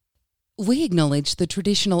We acknowledge the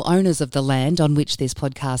traditional owners of the land on which this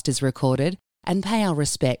podcast is recorded and pay our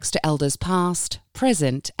respects to elders past,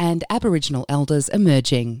 present and Aboriginal elders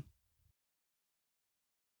emerging.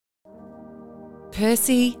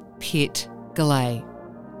 Percy Pitt Goullet,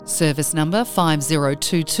 service number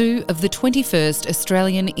 5022 of the 21st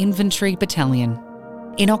Australian Infantry Battalion.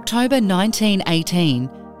 In October 1918,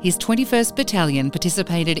 his 21st Battalion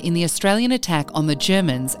participated in the Australian attack on the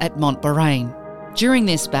Germans at Montbarain. During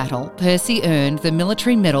this battle, Percy earned the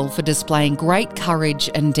Military Medal for displaying great courage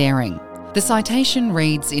and daring. The citation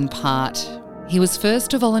reads in part, he was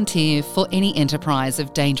first to volunteer for any enterprise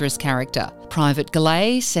of dangerous character. Private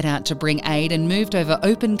Goullet set out to bring aid and moved over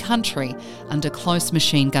open country under close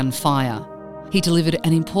machine gun fire. He delivered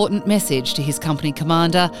an important message to his company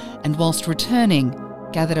commander and whilst returning,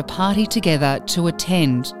 gathered a party together to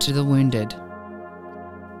attend to the wounded.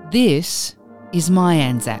 This is my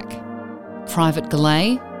ANZAC. Private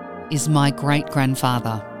Goullet is my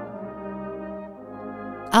great-grandfather.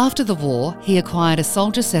 After the war, he acquired a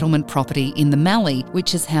soldier settlement property in the Mallee,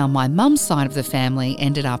 which is how my mum's side of the family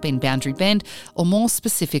ended up in Boundary Bend, or more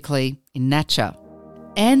specifically, in Natya.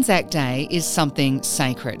 ANZAC Day is something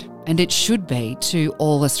sacred, and it should be to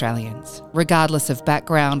all Australians, regardless of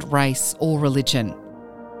background, race or religion.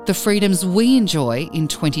 The freedoms we enjoy in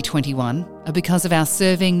 2021 are because of our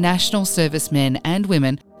serving National Servicemen and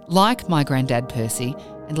Women like my Grand Dad Percy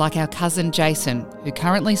and like our cousin Jason, who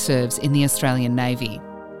currently serves in the Australian Navy.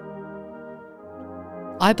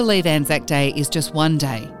 I believe ANZAC Day is just one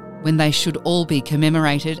day when they should all be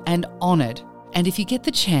commemorated and honoured. And if you get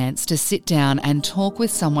the chance to sit down and talk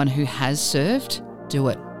with someone who has served, do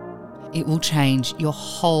it. It will change your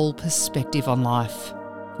whole perspective on life.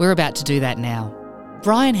 We're about to do that now.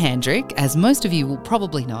 Brian Handreck, as most of you will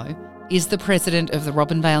probably know, is the president of the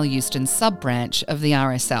Robinvale Euston Sub branch of the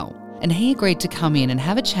RSL, and he agreed to come in and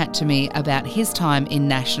have a chat to me about his time in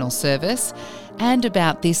national service and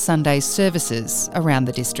about this Sunday's services around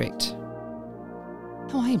the district.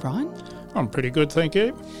 How are you, Brian? I'm pretty good, thank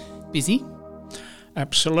you. Busy?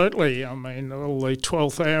 Absolutely. I mean, all the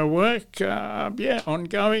 12th hour work,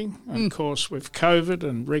 ongoing. And of course, with COVID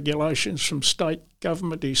and regulations from state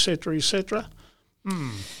government, etc.,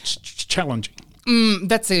 it's challenging.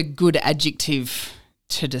 That's a good adjective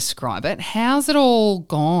to describe it. How's it all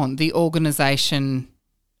gone, the organisation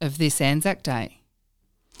of this ANZAC Day?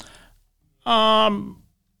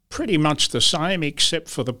 Pretty much the same, except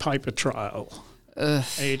for the paper trail.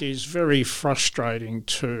 It is very frustrating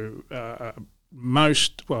to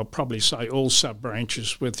probably say all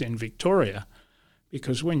sub-branches within Victoria,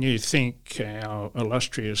 because when you think our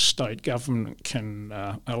illustrious state government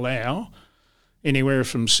can allow anywhere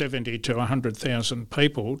from 70 to 100,000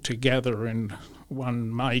 people to gather in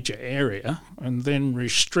one major area and then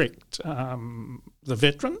restrict the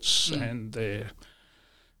veterans and their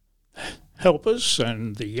helpers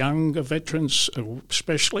and the younger veterans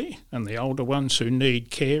especially and the older ones who need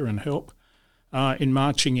care and help in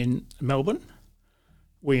marching in Melbourne.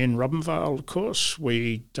 We in Robinvale, of course,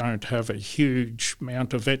 we don't have a huge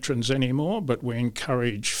amount of veterans anymore, but we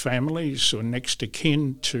encourage families or next of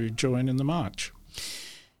kin to join in the march.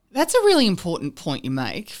 That's a really important point you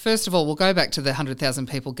make. First of all, we'll go back to the 100,000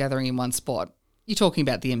 people gathering in one spot. You're talking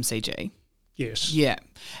about the MCG. Yes. Yeah.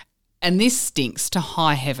 And this stinks to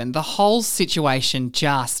high heaven. The whole situation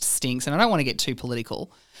just stinks. And I don't want to get too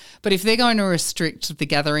political, but if they're going to restrict the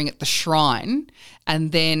gathering at the shrine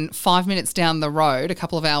and then 5 minutes down the road, a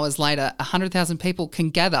couple of hours later, 100,000 people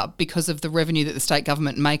can gather because of the revenue that the state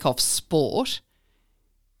government make off sport,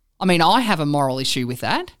 I mean, I have a moral issue with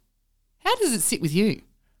that. How does it sit with you?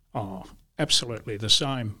 Oh, absolutely the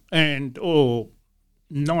same. And all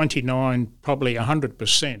 99, probably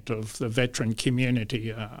 100% of the veteran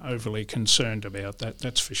community are overly concerned about that,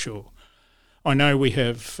 that's for sure. I know we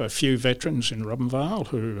have a few veterans in Robinvale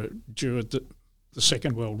who endured the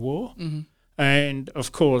Second World War, and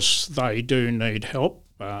of course they do need help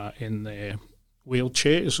in their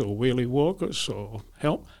wheelchairs or wheelie walkers or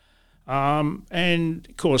help. And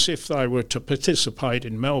of course if they were to participate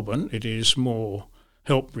in Melbourne, it is more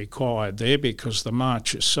help required there because the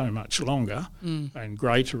march is so much longer and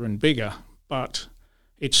greater and bigger, but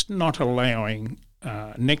it's not allowing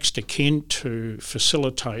next of kin to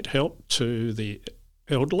facilitate help to the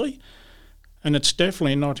elderly, and it's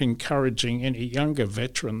definitely not encouraging any younger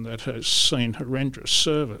veteran that has seen horrendous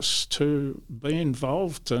service to be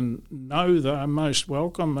involved and know they're most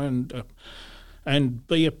welcome and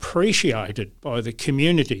be appreciated by the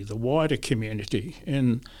community, the wider community,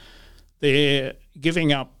 in their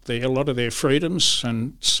giving up a lot of their freedoms,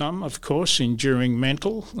 and some, of course, enduring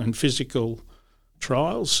mental and physical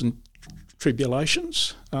trials and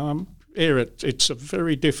tribulations. it's a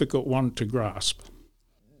very difficult one to grasp.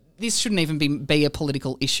 This shouldn't even be a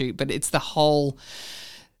political issue, but it's the whole...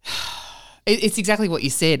 It's exactly what you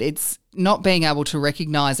said. It's not being able to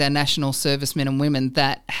recognise our national servicemen and women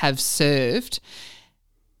that have served,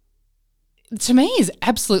 to me, is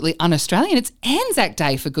absolutely un-Australian. It's ANZAC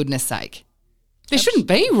Day, for goodness sake. There shouldn't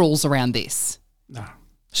be rules around this. No.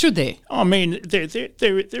 Should there? I mean, there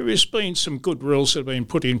has been some good rules that have been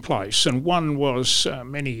put in place, and one was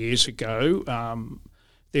many years ago.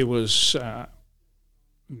 There was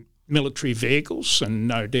military vehicles, and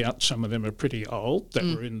no doubt some of them are pretty old, that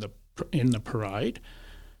were in the parade,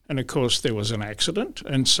 and of course there was an accident,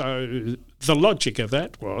 and so the logic of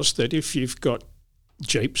that was that if you've got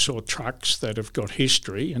jeeps or trucks that have got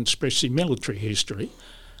history, and especially military history,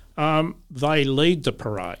 they lead the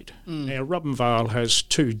parade. Now, Robinvale has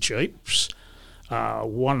 2 jeeps,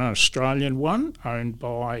 one Australian one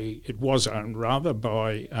was owned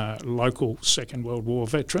by a local Second World War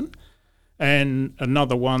veteran, and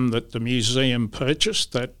another one that the museum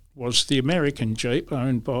purchased that was the American jeep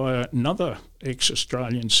owned by another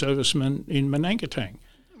ex-Australian serviceman in Menangatang.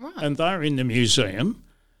 Right. And they're in the museum,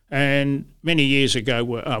 and many years ago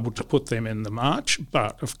were able to put them in the march,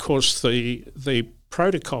 but of course the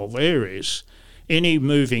protocol there is any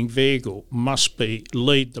moving vehicle must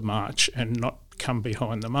lead the march and not come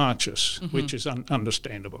behind the marchers, which is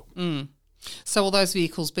understandable. So will those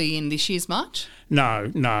vehicles be in this year's march? No.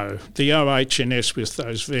 The OH&S with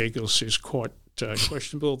those vehicles is quite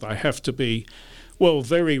questionable. They have to be,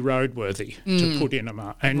 very roadworthy to put in a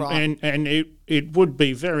march. And it would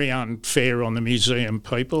be very unfair on the museum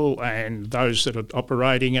people and those that are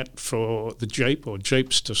operating it for the jeep or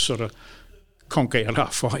jeeps to sort of conk out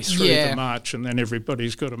halfway through the march, and then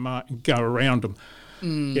everybody's got to go around them.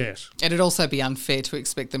 Yes. And it'd also be unfair to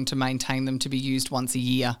expect them to maintain them to be used once a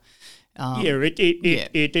year.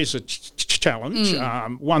 It is a challenge.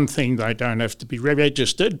 One thing, they don't have to be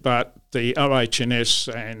registered, but the OH&S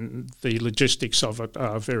and the logistics of it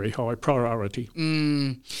are very high priority.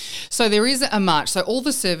 So there is a march. So all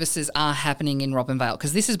the services are happening in Robinvale,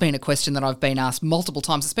 because this has been a question that I've been asked multiple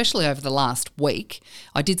times, especially over the last week.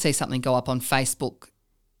 I did see something go up on Facebook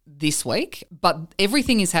this week, but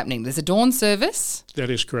everything is happening. There's a dawn service. That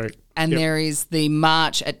is correct. And there is the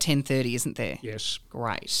march at 10:30, isn't there? Yes.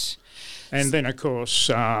 Great. And then, of course,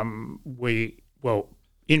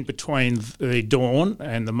 in between the dawn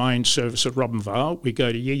and the main service at Robinvale, we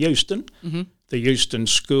go to Euston. The Euston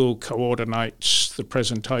School coordinates the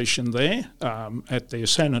presentation there at their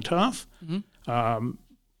cenotaph.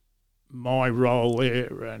 My role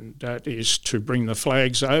there, and that is to bring the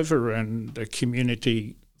flags over, and the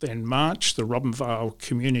community then march. The Robinvale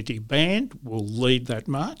Community Band will lead that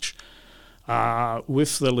march.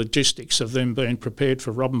 With the logistics of them being prepared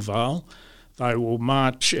for Robinvale, they will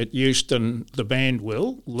march at Euston. The band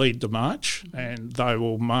will lead the march, and they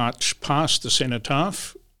will march past the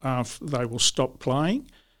cenotaph. They will stop playing,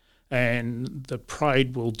 and the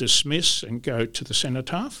parade will dismiss and go to the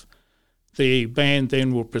cenotaph. The band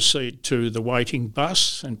then will proceed to the waiting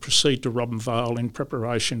bus and proceed to Robinvale in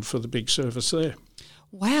preparation for the big service there.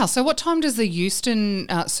 Wow. So what time does the Euston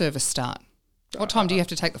service start? What time do you have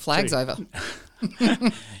to take the flags over?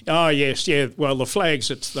 Oh, yes, yeah. Well, the flags,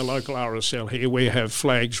 it's the local RSL here. We have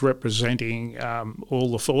flags representing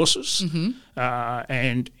all the forces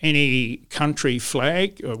and any country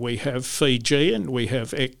flag. We have Fijian, we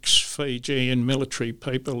have ex-Fijian military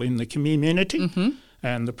people in the community.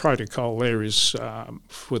 And the protocol there is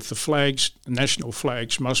with the flags, national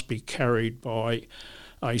flags must be carried by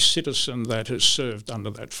a citizen that has served under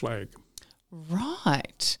that flag.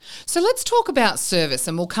 Right. So let's talk about service,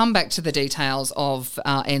 and we'll come back to the details of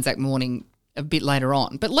ANZAC morning a bit later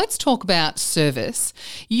on. But let's talk about service.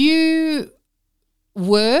 You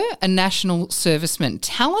were a national serviceman.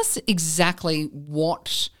 Tell us exactly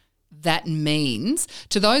what that means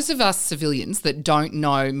to those of us civilians that don't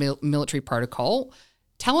know military protocol.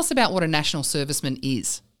 Tell us about what a national serviceman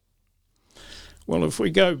is. Well, if we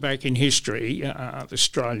go back in history, the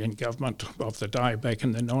Australian government of the day back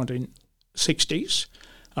in the 1960s,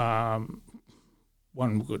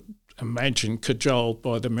 one would imagine cajoled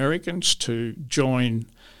by the Americans to join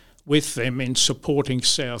with them in supporting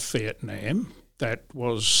South Vietnam. That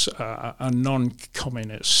was a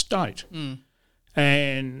non-communist state.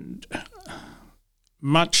 And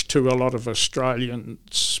much to a lot of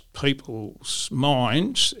Australians' people's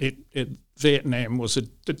minds, Vietnam was a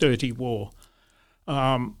dirty war.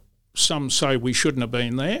 Some say we shouldn't have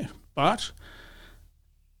been there, but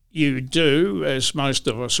you do, as most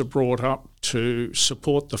of us are brought up, to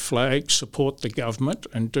support the flag, support the government,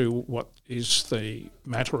 and do what is the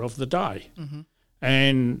matter of the day.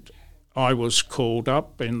 And I was called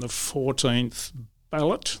up in the 14th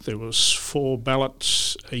ballot. There was 4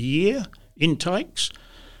 ballots a year, intakes,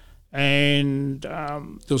 and there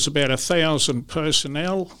was about 1,000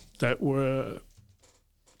 personnel that were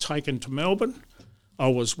taken to Melbourne.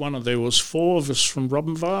 There was 4 of us from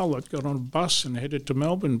Robinvale that got on a bus and headed to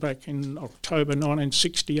Melbourne back in October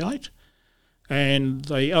 1968. And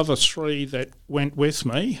the other 3 that went with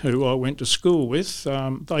me, who I went to school with,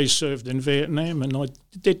 they served in Vietnam and I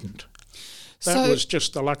didn't. That was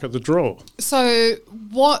just the luck of the draw. So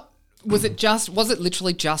what was it? Was it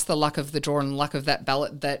literally just the luck of the draw and luck of that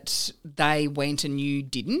ballot that they went and you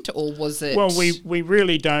didn't, or was it? Well, we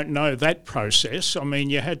really don't know that process. I mean,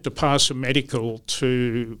 you had to pass a medical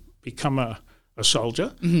to become a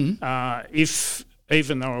soldier. Mm-hmm.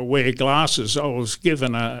 Even though I wear glasses, I was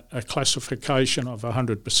given a classification of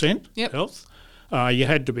 100% health. You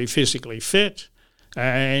had to be physically fit,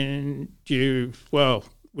 and you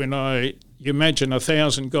imagine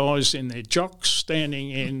 1,000 guys in their jocks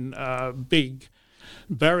standing in big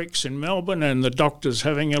barracks in Melbourne, and the doctor's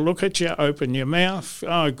having a look at you, open your mouth,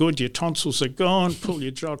 oh good, your tonsils are gone, pull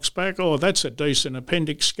your jocks back, oh that's a decent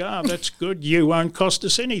appendix scar, that's good, you won't cost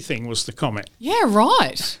us anything, was the comment. Yeah,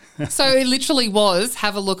 right. So it literally was,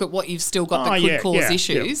 have a look at what you've still got that could cause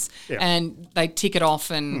issues, and they tick it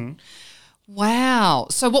off and wow.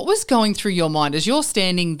 So what was going through your mind as you're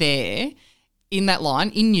standing there in that line,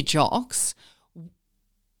 in your jocks,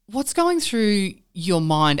 what's going through your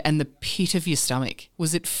mind and the pit of your stomach?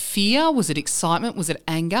 Was it fear? Was it excitement? Was it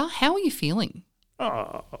anger? How are you feeling?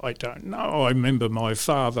 Oh, I don't know. I remember my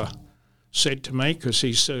father said to me, because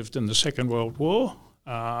he served in the Second World War,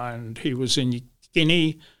 and he was in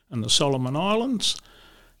Guinea and the Solomon Islands,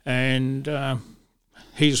 and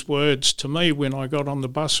his words to me when I got on the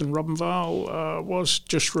bus in Robinvale was,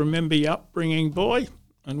 just remember your upbringing, boy,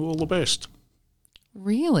 and all the best.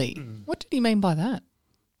 Really? What did he mean by that?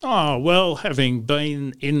 Oh, well, having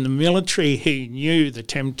been in the military, he knew the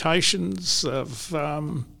temptations of,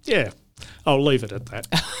 I'll leave it at that.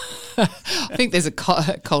 I think there's a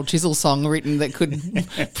Cold Chisel song written that could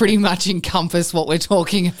pretty much encompass what we're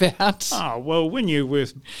talking about. Oh, well, when you're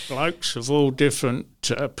with blokes of all different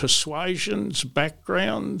persuasions,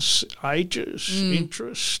 backgrounds, ages,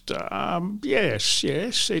 interest, yes,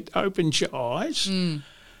 it opens your eyes.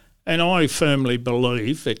 And I firmly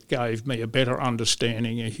believe it gave me a better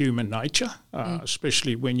understanding of human nature,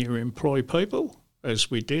 especially when you employ people,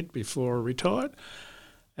 as we did before I retired.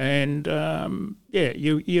 And,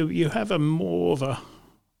 you have a more of a,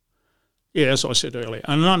 as I said earlier,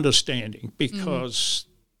 an understanding, because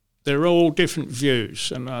they're all different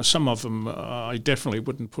views, and some of them I definitely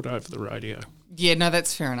wouldn't put over the radio. Yeah, no,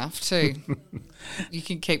 that's fair enough too. You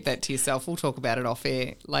can keep that to yourself. We'll talk about it off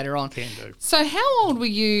air later on. Can do. So how old were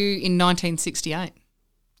you in 1968?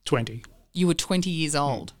 20. You were 20 years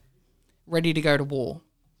old, ready to go to war.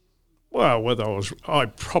 Well, I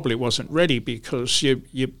probably wasn't ready, because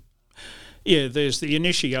there's the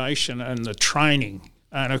initiation and the training.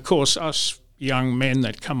 And of course, us young men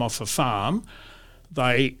that come off a farm,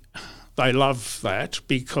 they love that,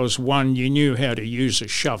 because one, you knew how to use a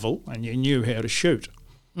shovel and you knew how to shoot.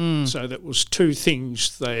 So that was 2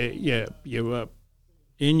 things. You were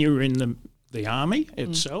in the army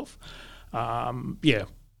itself.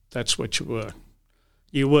 That's what you were.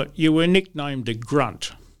 You were nicknamed a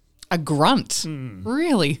grunt. A grunt?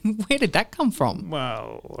 Really? Where did that come from?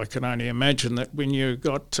 Well, I can only imagine that when you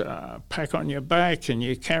got a pack on your back and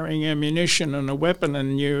you're carrying ammunition and a weapon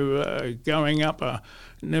and you're going up a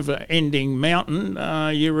never-ending mountain,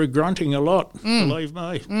 you were grunting a lot, believe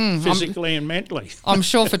me, physically and mentally. I'm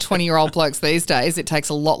sure for 20-year-old blokes these days it takes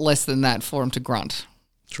a lot less than that for them to grunt.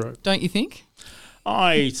 True. Don't you think?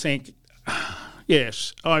 I think,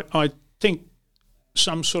 yes. I think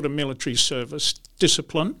some sort of military service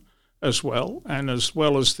discipline as well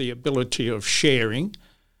as the ability of sharing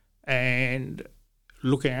and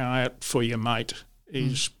looking out for your mate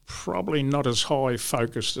is probably not as high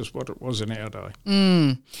focused as what it was in our day.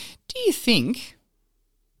 Do you think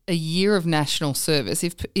a year of national service,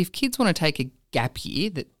 if kids want to take a gap year,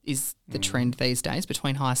 that is the trend these days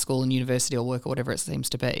between high school and university or work or whatever it seems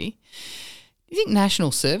to be, do you think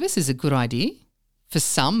national service is a good idea? For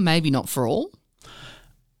some, maybe not for all?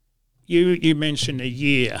 You mentioned a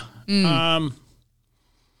year.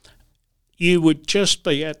 You would just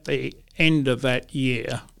be at the end of that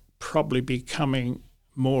year probably becoming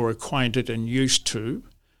more acquainted and used to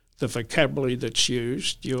the vocabulary that's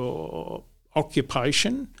used, your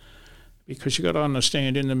occupation, because you've got to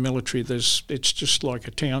understand in the military it's just like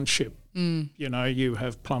a township. You know, you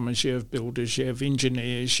have plumbers, you have builders, you have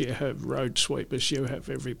engineers, you have road sweepers, you have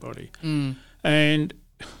everybody. And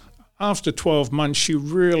after 12 months, you're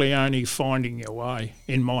really only finding your way,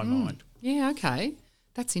 in my mind. Yeah, okay.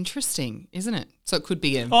 That's interesting, isn't it? So it could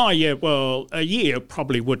be a... Oh, yeah, well, a year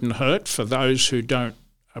probably wouldn't hurt for those who don't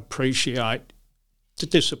appreciate the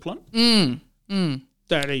discipline.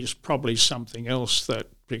 That is probably something else that,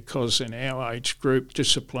 because in our age group,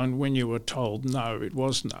 discipline, when you were told no, it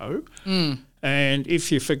was no. And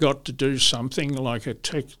if you forgot to do something like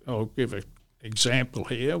I'll give an example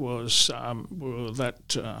here, was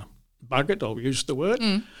that bucket, I'll use the word,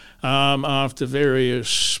 after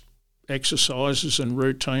various exercises and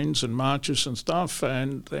routines and marches and stuff,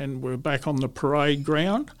 and then we're back on the parade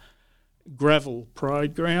ground, gravel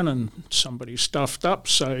parade ground, and somebody stuffed up,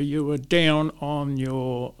 so you were down on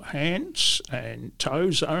your hands and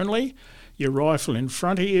toes only, your rifle in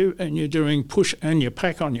front of you, and you're doing push, and your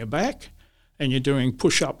pack on your back, and you're doing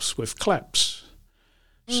push-ups with claps.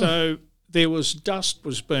 So there was dust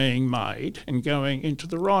was being made and going into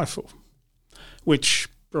the rifle, which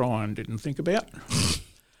Brian didn't think about.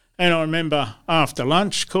 And I remember after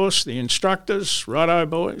lunch, of course, the instructors, righto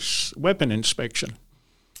boys, weapon inspection.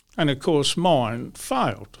 And of course mine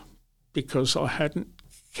failed because I hadn't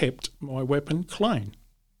kept my weapon clean,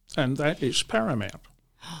 and that is paramount.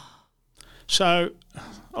 So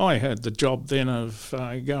I had the job then of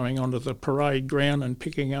going onto the parade ground and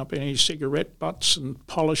picking up any cigarette butts and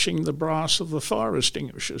polishing the brass of the fire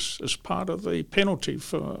extinguishers as part of the penalty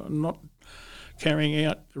for not carrying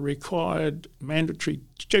out the required mandatory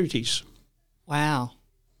duties. Wow.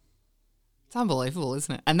 It's unbelievable,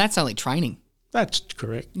 isn't it? And that's only training. That's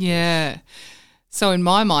correct. Yeah. So in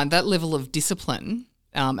my mind, that level of discipline,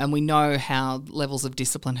 and we know how levels of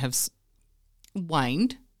discipline have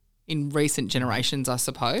waned in recent generations, I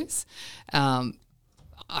suppose. I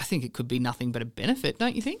think it could be nothing but a benefit,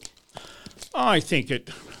 don't you think? I think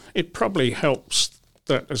it probably helps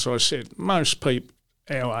that, as I said, most people,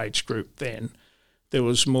 our age group then, there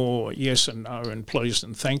was more yes and no and please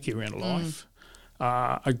and thank you in life.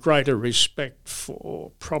 A greater respect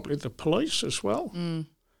for probably the police as well.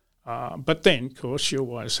 But then, of course, you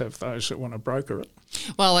always have those that want to broker it.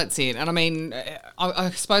 Well, that's it. And I mean,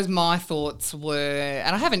 I suppose my thoughts were,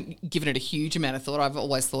 and I haven't given it a huge amount of thought. I've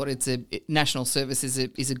always thought national service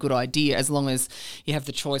is a good idea as long as you have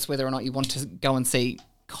the choice whether or not you want to go and see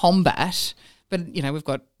combat. But, you know, we've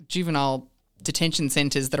got juvenile detention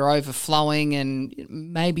centres that are overflowing, and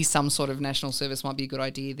maybe some sort of national service might be a good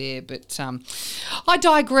idea there. But I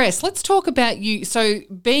digress. Let's talk about you. So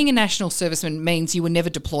being a national serviceman means you were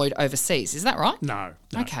never deployed overseas. Is that right? No.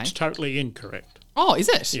 Okay. It's totally incorrect. Oh, is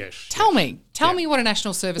it? Yes. Tell me what a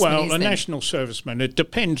national serviceman is. Well, a national serviceman, it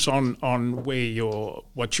depends on where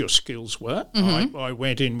what your skills were. I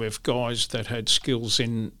went in with guys that had skills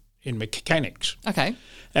in mechanics. Okay.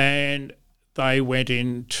 And they went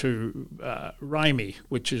into RAME,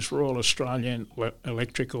 which is Royal Australian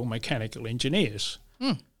Electrical Mechanical Engineers,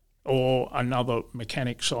 or another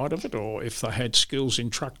mechanic side of it, or if they had skills in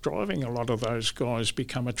truck driving, a lot of those guys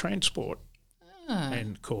become a transport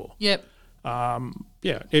and corps. Yep.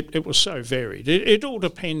 It was so varied. It all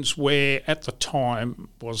depends where at the time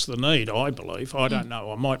was the need, I believe. I don't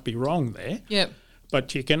know. I might be wrong there. Yep.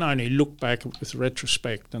 But you can only look back with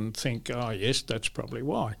retrospect and think, oh, yes, that's probably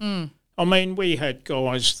why. I mean, we had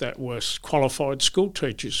guys that were qualified school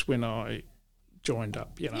teachers when I joined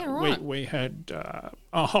up. You know, yeah, right. we had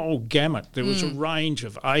a whole gamut. There was a range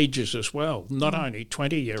of ages as well, not only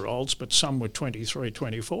 20-year-olds, but some were 23,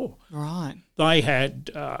 24. Right. They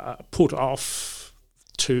had put off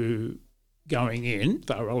to going in.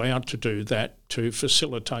 They were allowed to do that to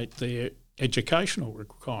facilitate their educational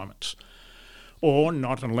requirements. Or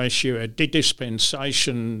not unless you had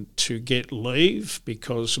dispensation to get leave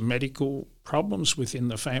because of medical problems within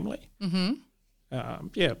the family.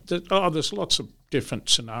 There's lots of different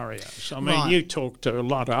scenarios. I mean, you talk to a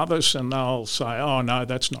lot of others and they'll say, oh, no,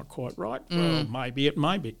 that's not quite right. Well, maybe it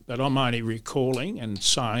may be. But I'm only recalling and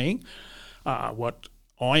saying what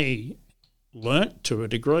I learnt to a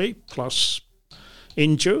degree plus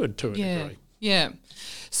endured to a degree. Yeah.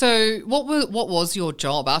 So what was your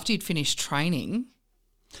job after you'd finished training?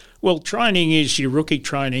 Well, training is your rookie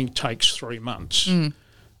training takes 3 months.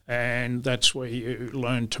 And that's where you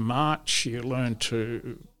learn to march, you learn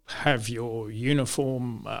to have your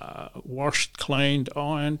uniform washed, cleaned,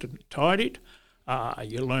 ironed and tidied.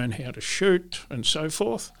 You learn how to shoot and so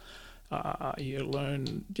forth. You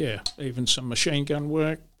learn, even some machine gun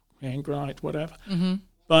work, hand grenade, whatever.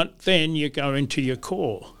 But then you go into your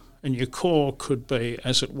corps. And your corps could be,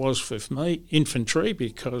 as it was with me, infantry,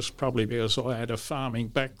 because I had a farming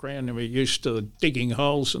background and we're used to digging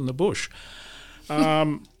holes in the bush.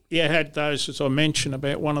 You had those, as I mentioned,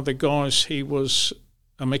 about one of the guys, he was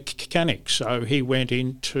a mechanic, so he went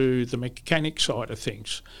into the mechanic side of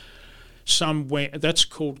things. That's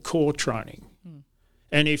called corps training.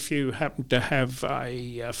 And if you happen to have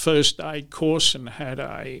a first aid course and had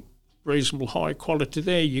a reasonable high quality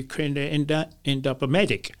there, you can end up a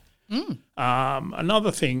medic.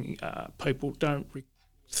 Another thing people don't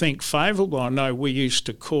think favourable, I know we used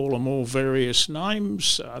to call them all various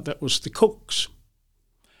names, that was the cooks.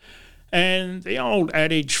 And the old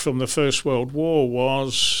adage from the First World War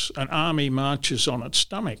was an army marches on its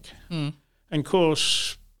stomach. And of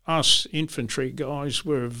course, us infantry guys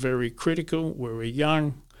were very critical, we were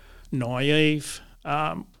young, naive.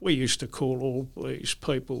 We used to call all these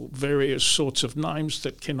people various sorts of names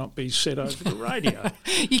that cannot be said over the radio.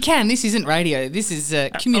 You can. This isn't radio. This is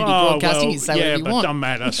community broadcasting. Well, you say whatever you want. Yeah, but it doesn't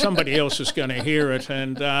matter. Somebody else is going to hear it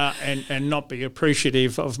and not be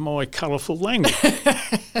appreciative of my colourful language.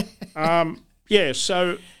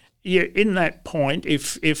 So in that point,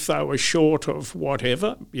 if they were short of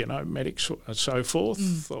whatever, medics and so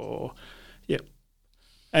forth,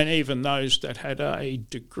 and even those that had a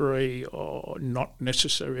degree, or not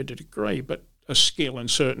necessarily a degree, but a skill in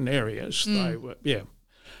certain areas, they were,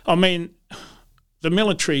 I mean, the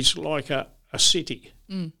military's like a city.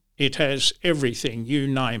 It has everything, you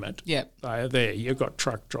name it. Yep. They are there. You've got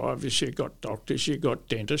truck drivers, you've got doctors, you've got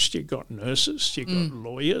dentists, you've got nurses, you've got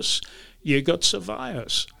lawyers, you've got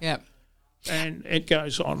surveyors. Yep. And it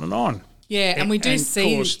goes on and on. Yeah, and we do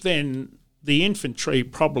see... Of course, then the infantry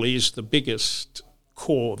probably is the biggest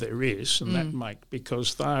corps there is, and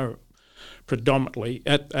because they're predominantly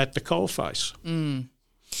at the coalface.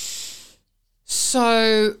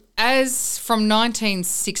 So as from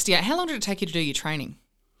 1968, how long did it take you to do your training?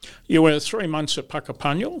 You were 3 months at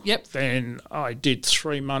Puckapunyal. Yep. Then I did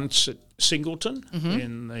 3 months at Singleton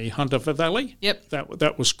in the Hunter Valley. Yep.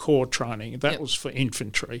 That was corps training. That was for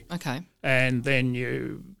infantry. Okay. And then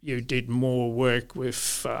you did more work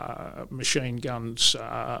with machine guns,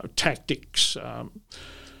 tactics,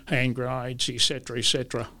 hand grenades, etc.,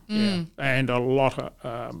 etc. Yeah. And a lot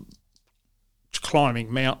of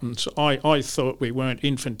climbing mountains. I thought we weren't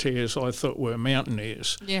infanteers. I thought we were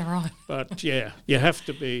mountaineers. Yeah, right. But yeah, you have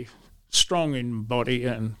to be strong in body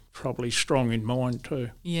and probably strong in mind too.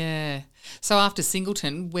 Yeah. So after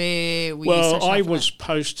Singleton, where were you? Well, I was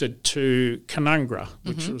posted to Canungra,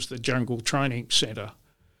 which was the Jungle Training Centre,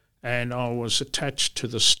 and I was attached to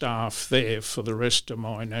the staff there for the rest of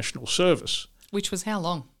my national service. Which was how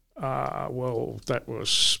long? Well, that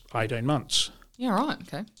was 18 months. Yeah, right,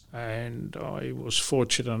 okay. And I was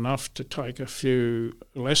fortunate enough to take a few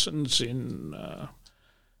lessons in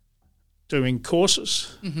doing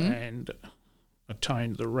courses and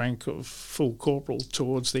attained the rank of full corporal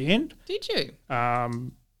towards the end. Did you?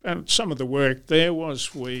 And some of the work there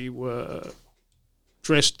was we were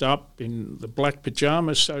dressed up in the black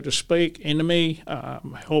pyjamas, so to speak, enemy,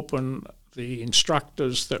 helping the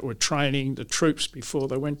instructors that were training the troops before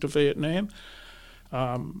they went to Vietnam.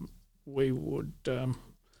 We would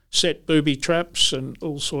set booby traps and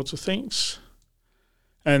all sorts of things.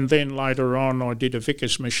 And then later on I did a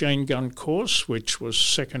Vickers machine gun course, which was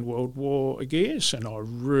Second World War gears, and I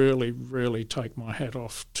really, really take my hat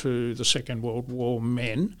off to the Second World War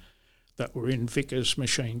men that were in Vickers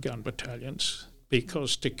machine gun battalions,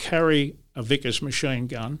 because to carry a Vickers machine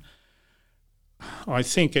gun, I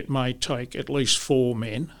think it may take at least 4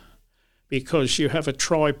 men, because you have a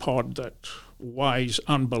tripod that weighs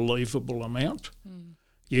unbelievable amount.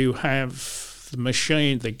 You have the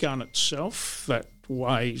machine, the gun itself, that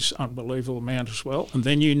weighs unbelievable amount as well, and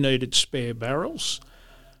then you needed spare barrels.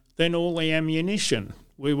 Then all the ammunition.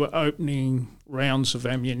 We were opening rounds of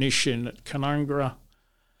ammunition at Canungra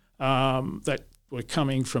that were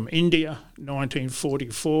coming from India,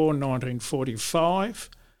 1944, 1945,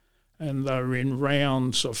 and they were in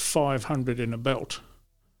rounds of 500 in a belt.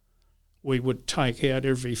 We would take out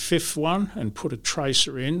every 5th one and put a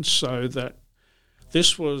tracer in, so that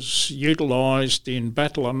this was utilised in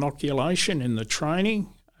battle inoculation in the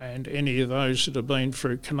training, and any of those that have been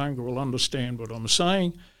through Canungra will understand what I'm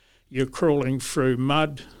saying. You're crawling through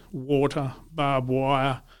mud, water, barbed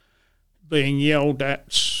wire, being yelled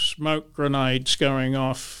at, smoke grenades going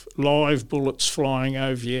off, live bullets flying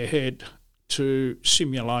over your head to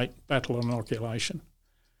simulate battle inoculation.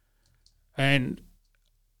 And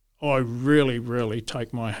I really, really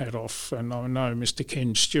take my hat off, and I know Mr.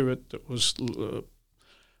 Ken Stewart, that was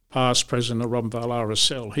past president of Robinvale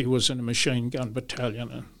RSL, he was in a machine gun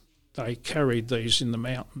battalion, and they carried these in the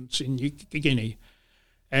mountains in New Guinea,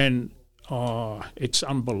 and it's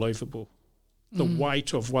unbelievable, the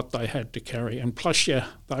weight of what they had to carry. And plus, they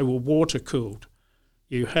were water cooled.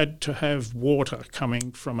 You had to have water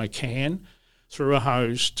coming from a can through a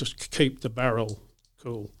hose to keep the barrel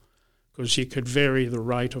cool, because you could vary the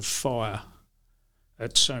rate of fire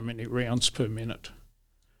at so many rounds per minute.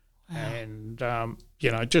 Wow. And,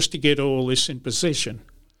 just to get all this in position.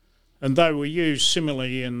 And they were used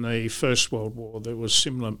similarly in the First World War. There were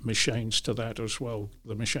similar machines to that as well,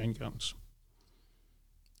 the machine guns.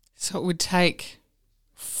 So it would take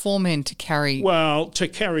 4 men to carry... Well, to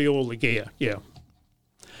carry all the gear, yeah. Wow.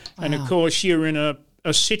 And, of course, you're in a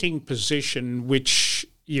sitting position which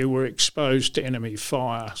you were exposed to enemy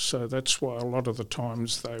fire. So that's why a lot of the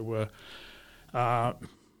times they were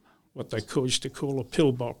what they used to call a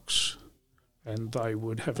pillbox, and they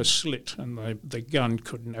would have a slit, and the gun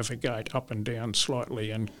could navigate up and down slightly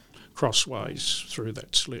and crossways through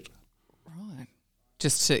that slit. Right.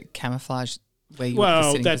 Just to camouflage where you were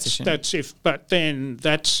sitting position.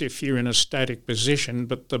 That's if you're in a static position.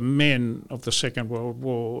 But the men of the Second World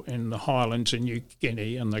War in the Highlands in New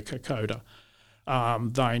Guinea and the Kokoda,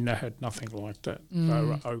 they had nothing like that. They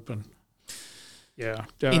were open. Yeah.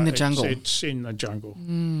 In the jungle. It's in the jungle.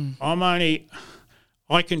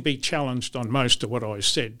 I can be challenged on most of what I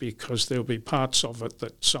said, because there'll be parts of it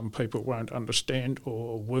that some people won't understand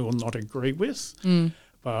or will not agree with.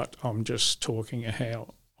 But I'm just talking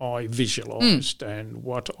how I visualised and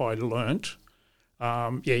what I learnt.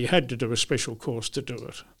 You had to do a special course to do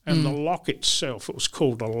it. And the lock itself, it was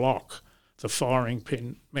called a lock, the firing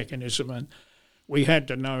pin mechanism, and we had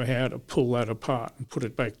to know how to pull that apart and put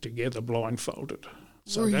it back together blindfolded.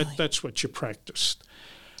 So really? That's what you practiced.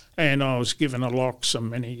 And I was given a lock so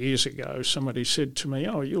many years ago. Somebody said to me,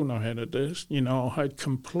 "Oh, you'll know how to do this." I had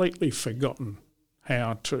completely forgotten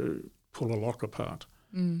how to pull a lock apart.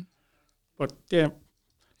 But, yeah,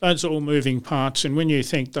 those are all moving parts. And when you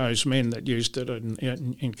think those men that used it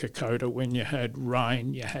in Kokoda, when you had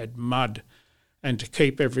rain, you had mud, and to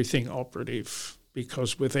keep everything operative,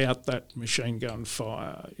 because without that machine gun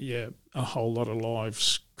fire, a whole lot of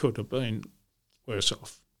lives could have been worse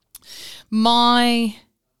off. My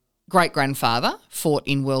great-grandfather fought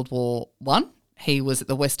in World War I. He was at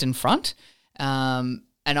the Western Front, and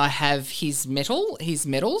I have his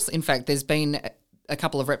medals. In fact, there's been a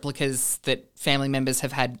couple of replicas that family members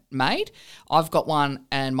have had made. I've got one,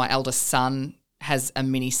 and my eldest son has a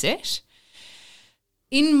mini set.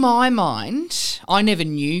 In my mind, I never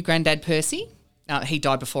knew Grand Dad Percy. He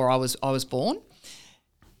died before I was born.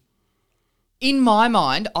 In my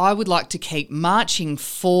mind, I would like to keep marching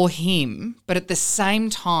for him, but at the same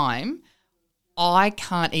time, I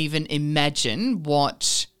can't even imagine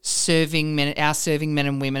what our serving men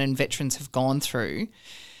and women and veterans have gone through.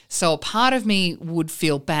 So a part of me would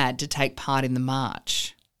feel bad to take part in the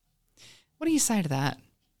march. What do you say to that?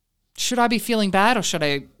 Should I be feeling bad, or should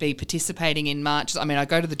I be participating in marches? I mean, I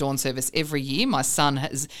go to the dawn service every year. My son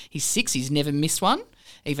he's 6, he's never missed one.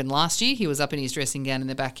 Even last year, he was up in his dressing gown in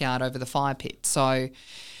the backyard over the fire pit. So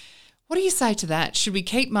what do you say to that? Should we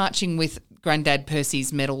keep marching with Granddad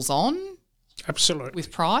Percy's medals on? Absolutely.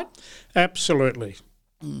 With pride? Absolutely.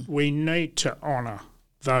 We need to honour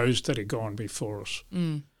those that have gone before us.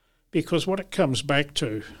 Because what it comes back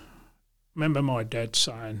to, remember my dad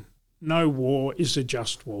saying, no war is a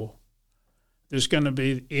just war. There's going to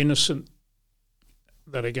be innocent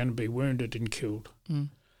that are going to be wounded and killed.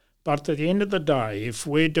 But at the end of the day, if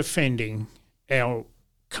we're defending our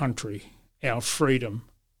country, our freedom,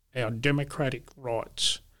 our democratic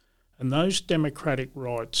rights, and those democratic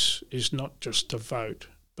rights is not just to vote,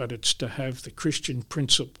 but it's to have the Christian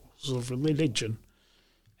principles of religion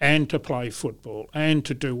and to play football and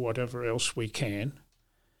to do whatever else we can,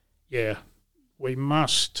 we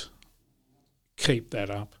must keep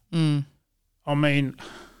that up. I mean,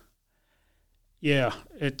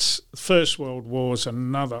 it's First World War's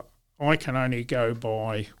another. I can only go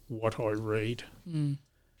by what I read.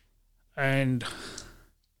 And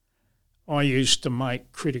I used to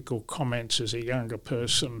make critical comments as a younger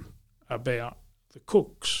person about the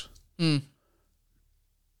cooks. The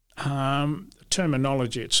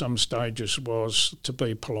terminology at some stages was, to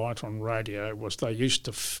be polite on radio, was they used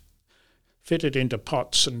to fit it into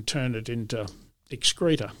pots and turn it into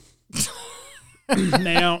excreta.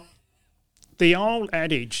 Now, the old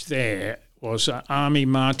adage there was army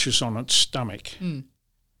marches on its stomach.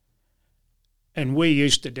 And we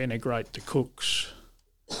used to denigrate the cooks.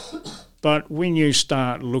 But when you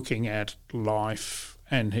start looking at life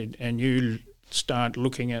and you start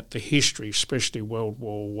looking at the history, especially World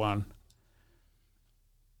War I,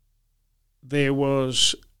 there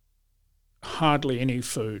was hardly any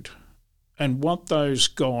food. And what those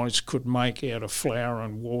guys could make out of flour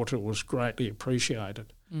and water was greatly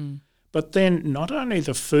appreciated. But then not only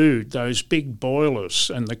the food, those big boilers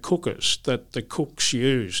and the cookers that the cooks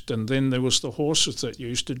used, and then there was the horses that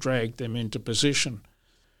used to drag them into position.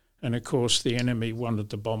 And, of course, the enemy wanted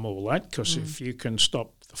to bomb all that because if you can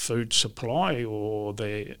stop the food supply or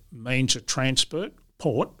their means of transport,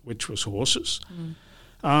 port, which was horses,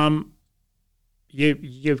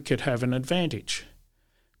 you could have an advantage.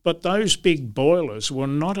 But those big boilers were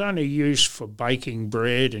not only used for baking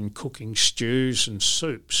bread and cooking stews and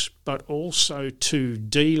soups, but also to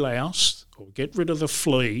delouse or get rid of the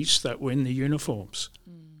fleas that were in the uniforms.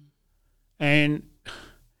 And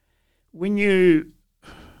when you,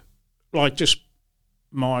 like just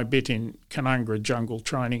my bit in Canungra Jungle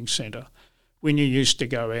Training Centre, when you used to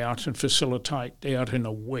go out and facilitate out in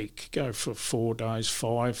a week, go for 4 days,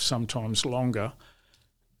 5, sometimes longer,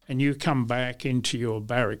 and you come back into your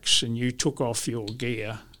barracks and you took off your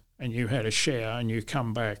gear and you had a shower and you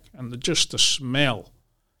come back and just the smell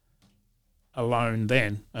alone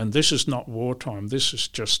then, and this is not wartime, this is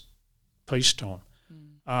just peacetime.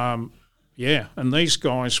 And these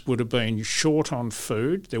guys would have been short on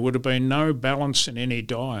food. There would have been no balance in any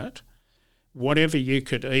diet. Whatever you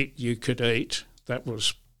could eat. That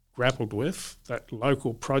was grappled with, that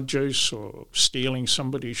local produce or stealing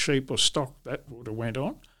somebody's sheep or stock, that would have went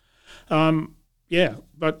on.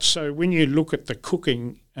 But so when you look at the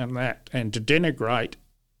cooking and that, and to denigrate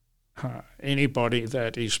anybody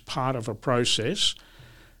that is part of a process,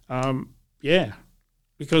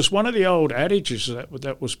 because one of the old adages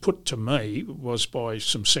that was put to me was by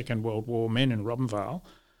some Second World War men in Robinvale,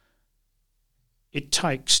 it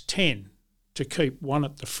takes 10 to keep one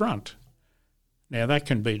at the front. Now that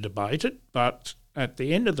can be debated, but at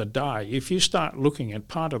the end of the day, if you start looking at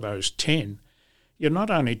part of those 10, you're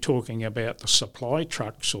not only talking about the supply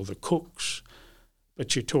trucks or the cooks,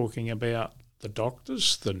 but you're talking about the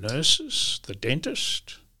doctors, the nurses, the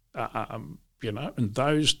dentist, and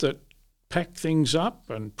those that pack things up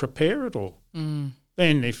and prepare it all.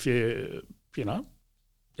 Then if it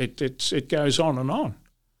goes on and on.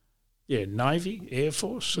 Yeah, Navy, Air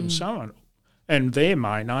Force and so on. And their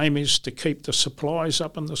main aim is to keep the supplies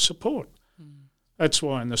up and the support. That's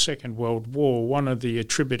why in the Second World War, one of the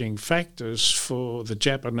attributing factors for the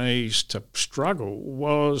Japanese to struggle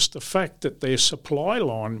was the fact that their supply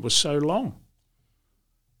line was so long.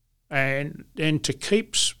 And to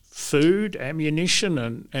keep food,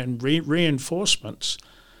 ammunition and reinforcements,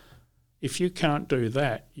 if you can't do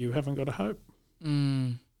that, you haven't got a hope.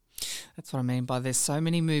 That's what I mean by there's so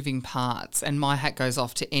many moving parts, and my hat goes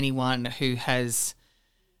off to anyone who has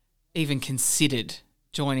even considered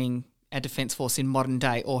joining a defence force in modern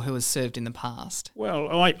day or who has served in the past. Well,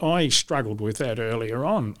 I struggled with that earlier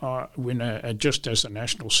on when just as a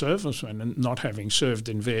National Serviceman and not having served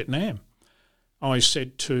in Vietnam. I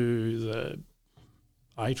said to the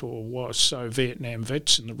 8 or so Vietnam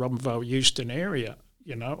vets in the Robinvale Euston area,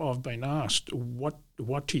 I've been asked,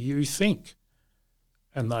 what do you think?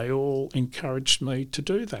 And they all encouraged me to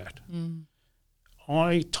do that.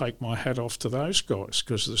 I take my hat off to those guys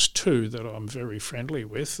because there's 2 that I'm very friendly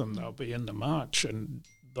with and they'll be in the march, and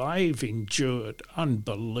they've endured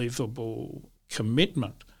unbelievable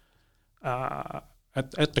commitment at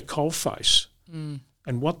the coalface.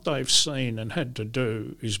 And what they've seen and had to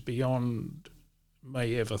do is beyond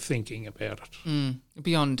me ever thinking about it.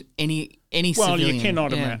 Beyond any well, civilian. You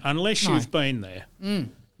cannot imagine, unless you've been there.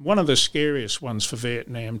 One of the scariest ones for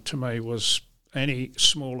Vietnam to me was any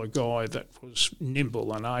smaller guy that was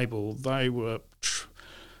nimble and able. They were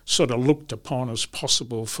sort of looked upon as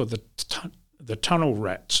possible for the tunnel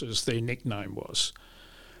rats, as their nickname was.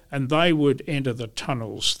 And they would enter the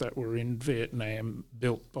tunnels that were in Vietnam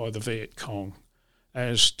built by the Viet Cong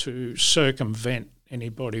as to circumvent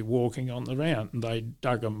anybody walking on the ground, and they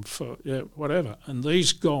dug them for whatever. And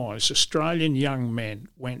these guys, Australian young men,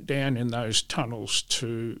 went down in those tunnels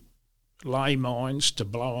to lay mines to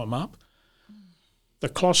blow them up. The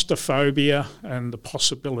claustrophobia and the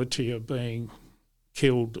possibility of being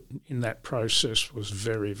killed in that process was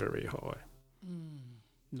very, very high.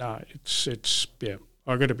 No, it's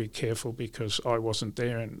I got to be careful because I wasn't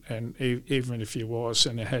there, and even if you was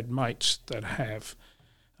and I had mates that have,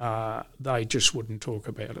 they just wouldn't talk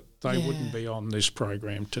about it. They wouldn't be on this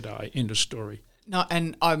program today. End of story. No,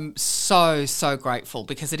 and I'm so, so grateful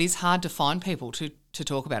because it is hard to find people to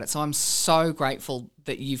talk about it. So I'm so grateful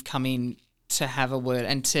that you've come in to have a word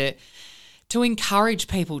and to encourage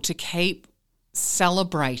people to keep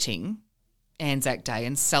celebrating ANZAC Day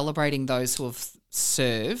and celebrating those who have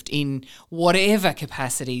served in whatever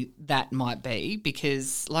capacity that might be,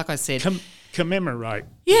 because, like I said... Commemorate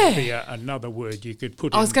would be another word you could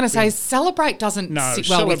put in. I was going to say celebrate doesn't sit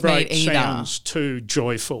well with me either. Celebrate sounds too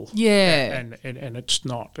joyful. Yeah. And it's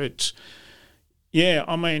not. It's,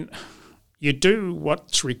 I mean, you do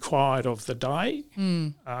what's required of the day,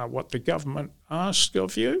 what the government asks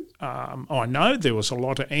of you. I know there was a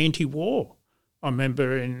lot of anti-war. I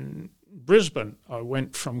remember in Brisbane, I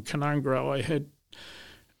went from Canungra, I had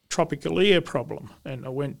tropical ear problem, and I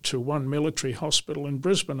went to one military hospital in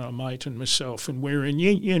Brisbane, a mate and myself, and we were in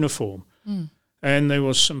uniform. And there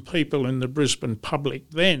was some people in the Brisbane public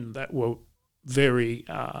then that were very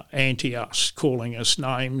anti us, calling us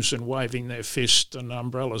names and waving their fists and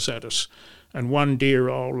umbrellas at us. And one dear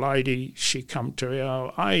old lady, she come to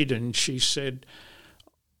our aid and she said,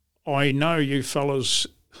 I know you fellas,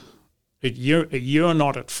 you're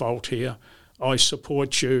not at fault here. I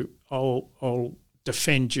support you. I'll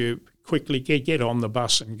defend you. Quickly get on the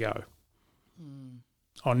bus and go.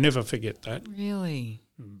 I'll never forget that. Really?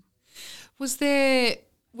 Was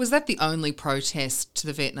that the only protest to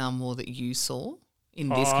the Vietnam War that you saw in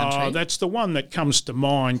this country? That's the one that comes to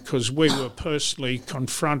mind, because we were personally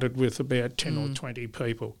confronted with about 10 or 20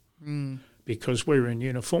 people because we were in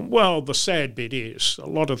uniform. Well, the sad bit is a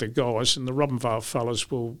lot of the guys and the Robinvale fellas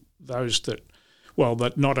that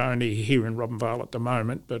not only here in Robinvale at the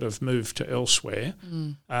moment but have moved to elsewhere,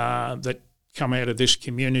 that come out of this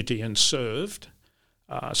community and served,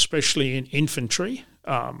 especially in infantry.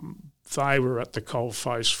 They were at the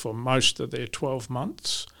coalface for most of their 12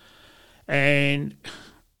 months. And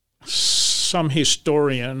some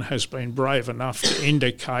historian has been brave enough to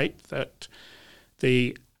indicate that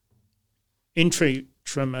the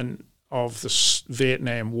infantrymen of the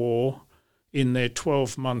Vietnam War in their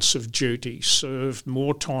 12 months of duty served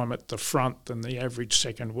more time at the front than the average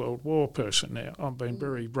Second World War person. Now, I've been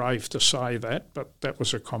very brave to say that, but that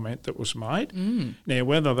was a comment that was made.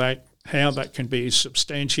 Now, how that can be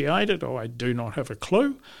substantiated, I do not have a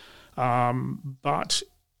clue. But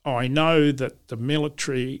I know that the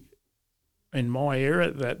military in my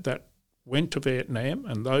era that went to Vietnam,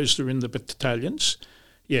 and those that are in the battalions,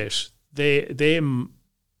 yes, their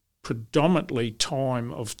predominantly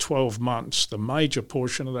time of 12 months, the major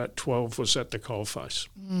portion of that 12 was at the coalface.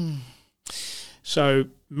 So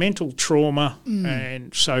mental trauma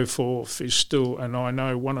and so forth is still, and I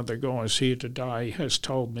know one of the guys here today has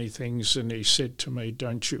told me things, and he said to me,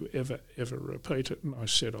 don't you ever repeat it? And I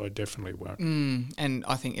said, I definitely won't. And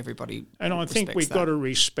I think everybody And I think we've got to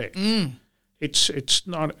respect. It's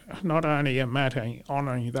not only a matter of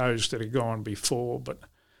honouring those that have gone before, but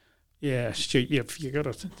yes, you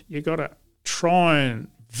got to try and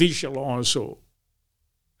visualise or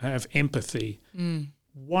have empathy.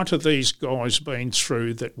 What have these guys been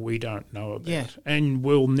through that we don't know about? Yeah. And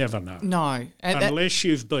we'll never know. No. Unless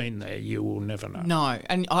you've been there, you will never know. No,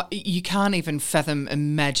 and you can't even fathom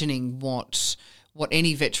imagining what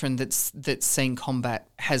any veteran that's seen combat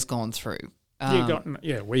has gone through.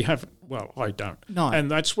 We haven't. Well, I don't. No.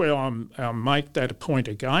 And that's where I make that a point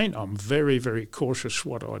again. I'm very, very cautious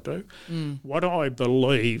what I do. What I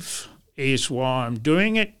believe is why I'm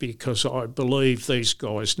doing it, because I believe these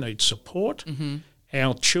guys need support.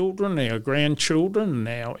 Our children, our grandchildren, and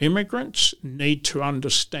our immigrants need to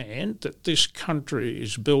understand that this country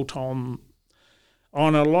is built on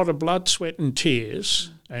a lot of blood, sweat and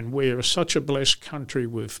tears, and we're such a blessed country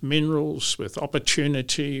with minerals, with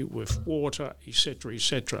opportunity, with water,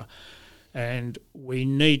 etc., and we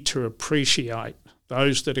need to appreciate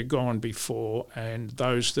those that have gone before and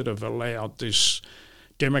those that have allowed this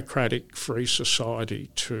democratic, free society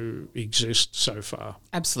to exist so far.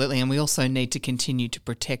 Absolutely, and we also need to continue to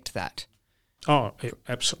protect that. Oh,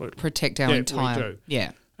 absolutely. Protect our entire... we do.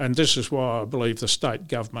 Yeah. And this is why I believe the state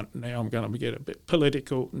government, now I'm going to get a bit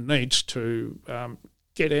political, needs to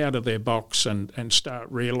get out of their box and start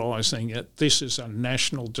realising that this is a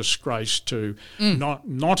national disgrace to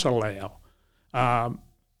not allow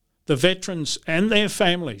the veterans and their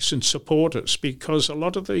families and supporters, because a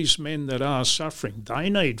lot of these men that are suffering, they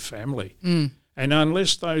need family. And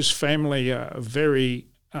unless those family are very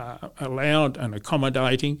allowed and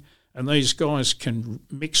accommodating, and these guys can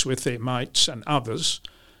mix with their mates and others,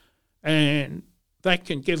 and that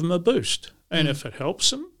can give them a boost. And if it helps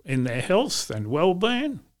them in their health and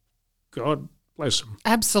well-being, God Bless them.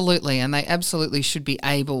 Absolutely, and they absolutely should be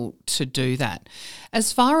able to do that.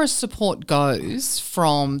 As far as support goes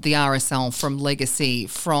from the RSL, from Legacy,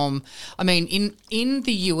 in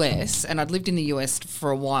the US, and I'd lived in the US for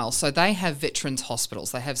a while, so they have veterans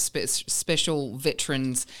hospitals. They have special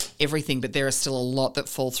veterans everything, but there are still a lot that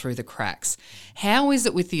fall through the cracks. How is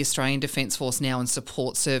it with the Australian Defence Force now and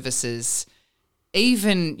support services,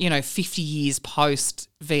 even, 50 years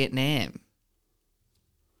post-Vietnam?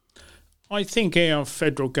 I think our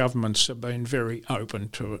federal governments have been very open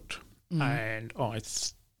to it, and I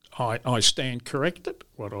stand corrected.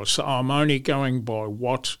 What I say, I'm only going by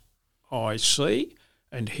what I see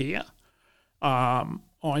and hear. I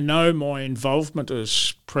know my involvement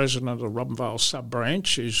as president of Robinvale Sub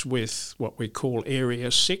branch is with what we call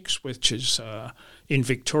Area 6, which is in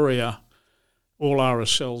Victoria. All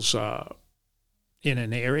RSLs are in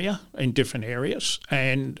an area, in different areas,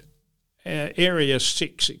 and Area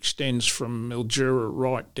 6 extends from Mildura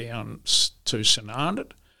right down to St Arnaud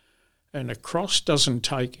and across, doesn't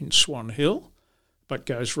take in Swan Hill, but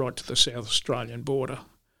goes right to the South Australian border.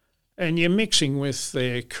 And you're mixing with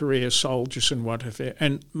their career soldiers and whatever,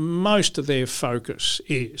 and most of their focus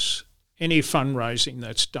is, any fundraising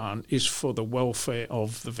that's done is for the welfare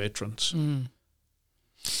of the veterans.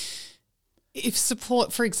 If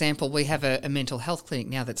support, for example, we have a mental health clinic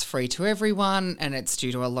now that's free to everyone and it's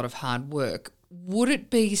due to a lot of hard work, would it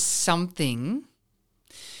be something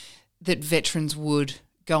that veterans would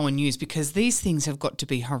go and use? Because these things have got to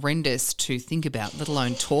be horrendous to think about, let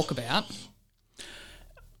alone talk about.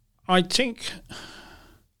 I think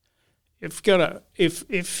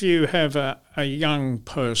if you have a young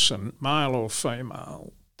person, male or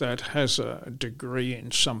female, that has a degree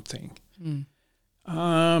in something,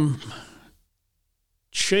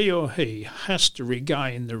 she or he has to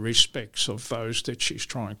regain the respects of those that she's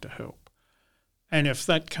trying to help. And if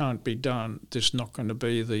that can't be done, there's not going to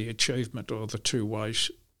be the achievement or the two-way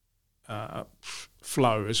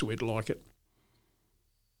flow as we'd like it.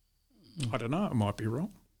 I don't know, I might be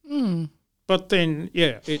wrong. But then,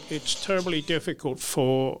 it's terribly difficult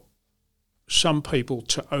for some people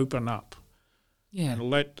to open up and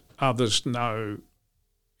let others know,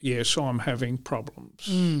 yes, I'm having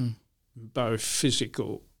problems. Both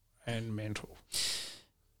physical and mental.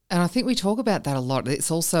 And I think we talk about that a lot.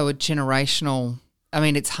 It's also a generational,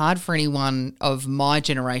 it's hard for anyone of my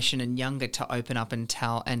generation and younger to open up and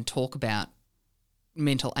tell and talk about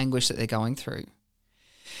mental anguish that they're going through.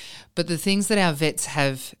 But the things that our vets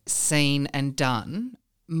have seen and done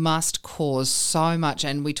must cause so much,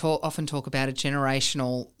 and we often talk about a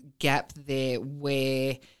generational gap there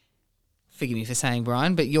where, forgive me for saying,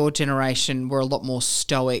 Brian, but your generation were a lot more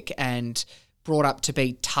stoic and brought up to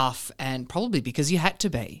be tough, and probably because you had to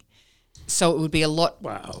be. So it would be a lot...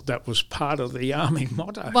 Well, that was part of the army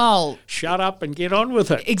motto. Well... Shut up and get on with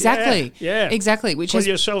it. Exactly. Yeah. Exactly. Pull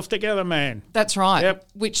yourself together, man. That's right. Yep.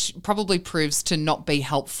 Which probably proves to not be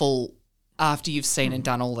helpful after you've seen and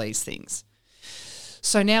done all these things.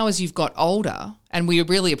 So now as you've got older, and we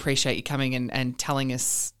really appreciate you coming and telling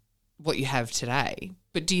us what you have today,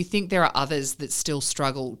 but do you think there are others that still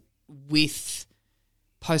struggle with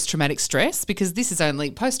post-traumatic stress? Because this is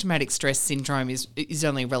only, post-traumatic stress syndrome is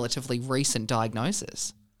only a relatively recent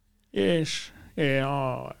diagnosis. Yes. Yeah,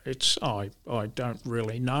 I don't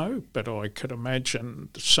really know, but I could imagine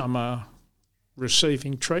some are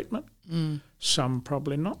receiving treatment, some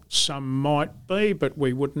probably not, some might be, but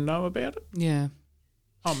we wouldn't know about it. Yeah.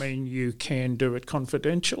 You can do it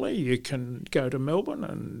confidentially. You can go to Melbourne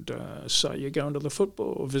and say you're going to the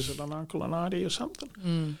football or visit an uncle and auntie or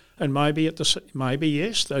something. And maybe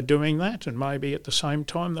yes, they're doing that, and maybe at the same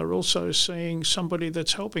time they're also seeing somebody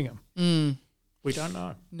that's helping them. We don't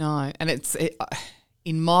know. No, and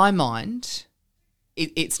in my mind,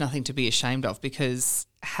 it's nothing to be ashamed of, because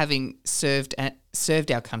having served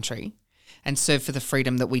our country and serve for the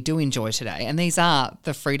freedom that we do enjoy today. And these are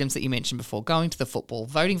the freedoms that you mentioned before, going to the football,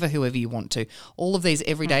 voting for whoever you want to, all of these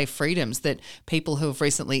everyday freedoms that people who have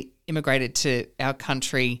recently immigrated to our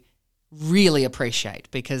country really appreciate,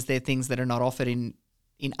 because they're things that are not offered in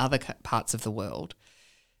other parts of the world.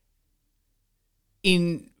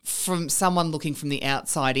 From someone looking from the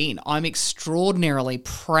outside in, I'm extraordinarily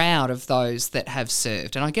proud of those that have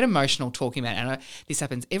served. And I get emotional talking about it. And this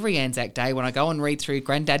happens every ANZAC day when I go and read through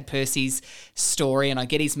Grand Dad Percy's story and I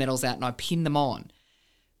get his medals out and I pin them on.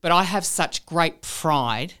 But I have such great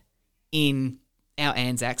pride in our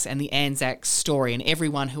ANZACs and the ANZAC story and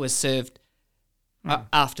everyone who has served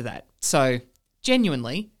after that. So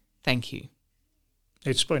genuinely, thank you.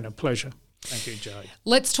 It's been a pleasure. Thank you, Jade.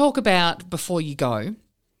 Let's talk about, before you go,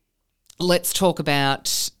 let's talk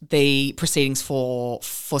about the proceedings for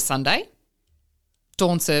Sunday.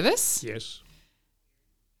 Dawn service? Yes.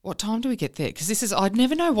 What time do we get there? Because I'd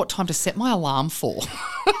never know what time to set my alarm for.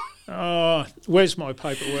 Where's my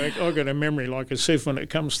paperwork? I've got a memory like a sieve when it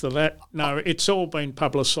comes to that. No, it's all been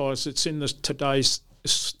publicised. It's in today's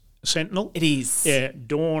Sentinel. It is. Yeah,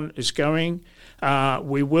 Dawn is going.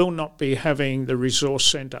 We will not be having the resource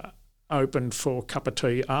centre open for cup of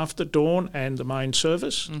tea after dawn and the main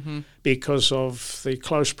service because of the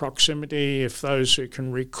close proximity. If those who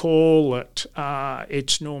can recall it,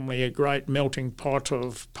 it's normally a great melting pot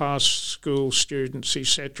of past school students,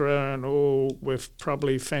 etc., and all with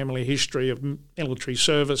probably family history of military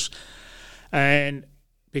service. And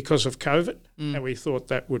because of COVID, and we thought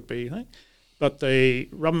that would be... But the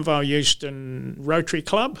Robinvale Euston Rotary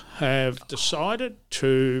Club have decided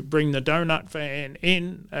to bring the donut van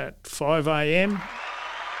in at 5 a.m.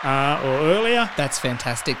 Or earlier. That's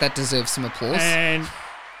fantastic. That deserves some applause. And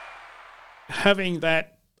having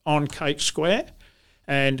that on Kate Square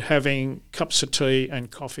and having cups of tea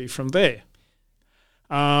and coffee from there.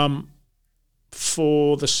 For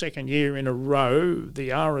the second year in a row, the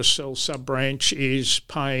RSL sub-branch is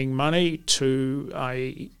paying money to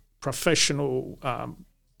a professional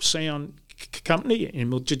sound company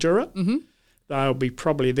in Mildura. They'll be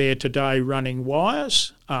probably there today running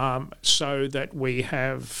wires so that we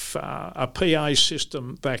have a PA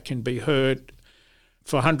system that can be heard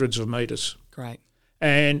for hundreds of metres. Great.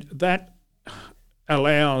 And that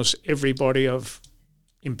allows everybody of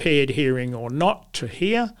impaired hearing or not to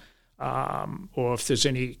hear, or if there's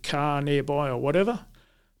any car nearby or whatever.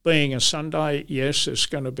 Being a Sunday, yes, there's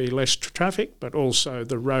going to be less traffic, but also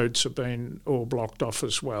the roads have been all blocked off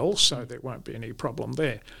as well, so there won't be any problem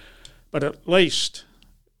there. But at least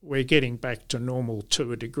we're getting back to normal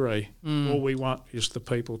to a degree. All we want is the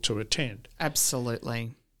people to attend.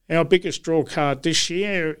 Absolutely. Our biggest draw card this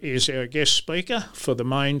year is our guest speaker for the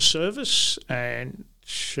main service, and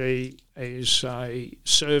she is a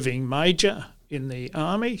serving major in the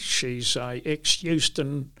Army. She's a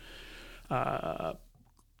ex-Euston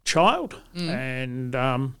child, and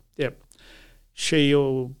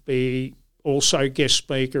she'll be also guest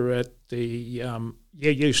speaker at the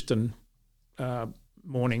Euston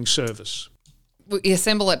morning service. We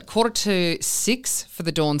assemble at 5:45 for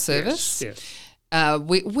the dawn service. Yes. Where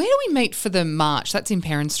do we meet for the march? That's in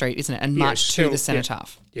Perrin Street, isn't it? And march to the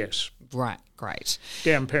Cenotaph. Yes. Right, great.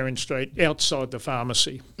 Down Perrin Street, outside the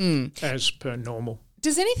pharmacy, as per normal.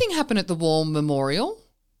 Does anything happen at the War Memorial?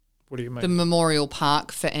 What do you mean? The Memorial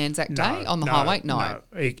Park for ANZAC Day on the highway? No.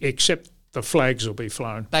 Except the flags will be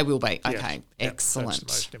flown. They will be. Okay, yes. excellent. That's the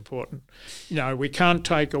most important. We can't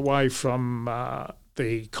take away from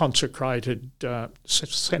the consecrated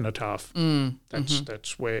cenotaph.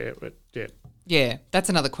 That's where it, Yeah, that's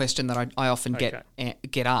another question that I often get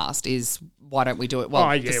asked is why don't we do it?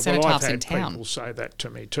 Well, the cenotaph's in town. I've had people say that to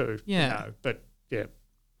me too. Yeah. But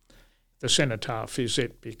the cenotaph is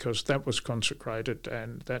it because that was consecrated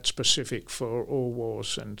and that's specific for all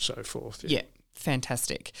wars and so forth. Yeah,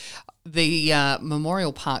 fantastic. The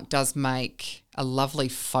Memorial Park does make a lovely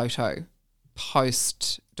photo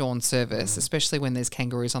post-dawn service, especially when there's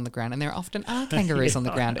kangaroos on the ground, and there often are kangaroos on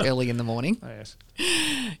the ground early in the morning. Yes.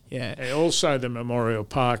 Yeah. Also, the Memorial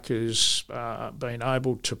Park has been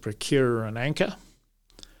able to procure an anchor.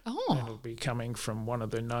 Oh. It'll be coming from one of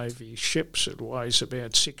the Navy ships. It weighs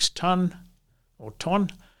about 6 tonne,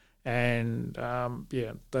 and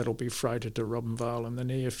that'll be freighted to Robinvale in the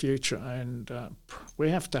near future. And we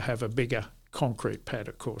have to have a bigger concrete pad,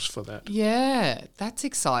 of course, for that. Yeah, that's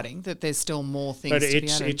exciting that there's still more things to be added.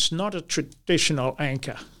 But it's not a traditional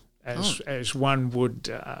anchor as one would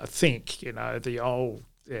think, the old...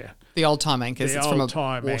 Yeah, the old time anchors. The old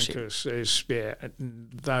time anchors is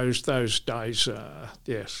those days are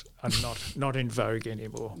not in vogue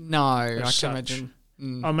anymore. No, I can imagine.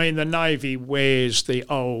 I mean, the Navy wears the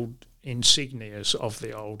old insignias of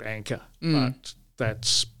the old anchor, but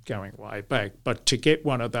that's going way back. But to get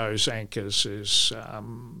one of those anchors is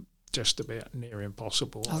just about near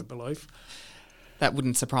impossible, I believe. That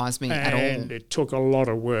wouldn't surprise me at all. And it took a lot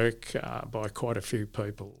of work by quite a few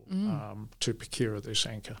people to procure this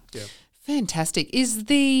anchor. Yeah. Fantastic. Is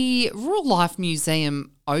the Rural Life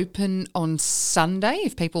Museum open on Sunday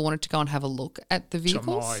if people wanted to go and have a look at the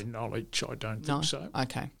vehicles? To my knowledge, I don't think so.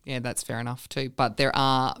 Okay. Yeah, that's fair enough too. But there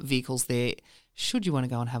are vehicles there should you want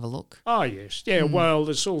to go and have a look. Oh, yes. Yeah, well,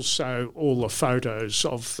 there's also all the photos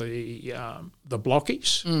of the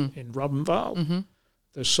blockies in Robinvale.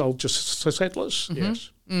 The soldier settlers,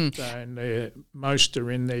 yes. And most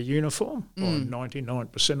are in their uniform, or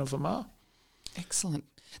 99% of them are. Excellent.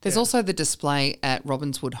 There's also the display at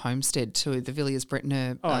Robinswood Homestead too, the Villiers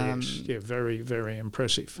Brettoneux. Yes. Yeah, very, very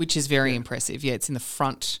impressive. Which is very impressive. Yeah, it's in the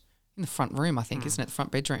front room, I think, isn't it? The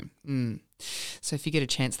front bedroom. So if you get a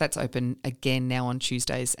chance, that's open again now on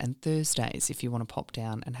Tuesdays and Thursdays if you want to pop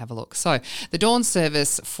down and have a look. So the dawn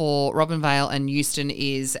service for Robinvale and Euston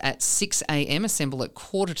is at 6 a.m, assemble at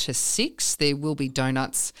 5:45. There will be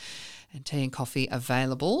donuts and tea and coffee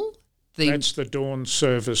available. That's the dawn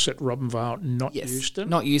service at Robinvale, not Euston.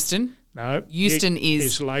 Not Euston. No. Euston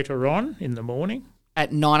is later on in the morning.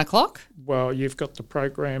 At 9 o'clock? Well, you've got the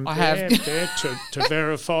program there to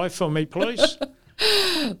verify for me, please.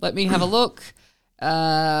 Let me have a look.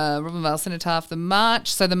 Robinvale Cenotaph, the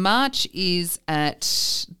march. So the march is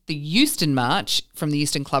at the Euston March from the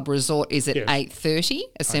Euston Club Resort is at 8:30,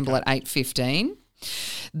 assemble at 8:15.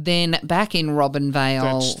 Then back in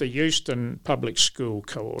Robinvale. That's the Euston Public School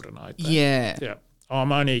coordinate. Yeah. Yeah.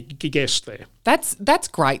 I'm only a guest there. That's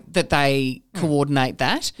great that they coordinate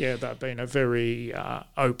that. Yeah, they've been a very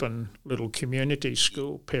open little community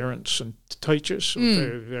school. Parents and teachers are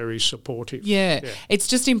very, very supportive. Yeah. It's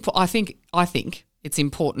just I think it's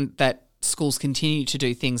important that schools continue to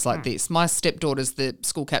do things like this. My stepdaughter's the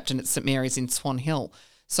school captain at St Mary's in Swan Hill.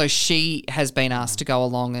 So she has been asked to go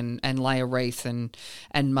along and lay a wreath and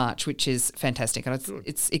march, which is fantastic. And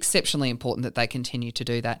it's exceptionally important that they continue to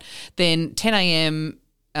do that. Then 10 a.m.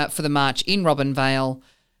 For the march in Robinvale,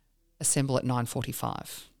 assemble at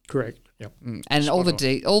 9:45. Correct. Yep. And all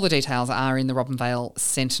the details are in the Robinvale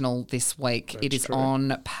Sentinel this week. It is correct.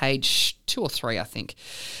 On page 2 or 3, I think.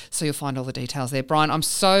 So you'll find all the details there. Brian, I'm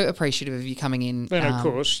so appreciative of you coming in. Then, of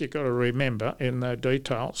course, you've got to remember in the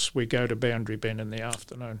details, we go to Boundary Bend in the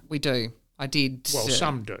afternoon. We do. I did. Well,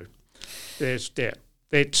 some do. There's that.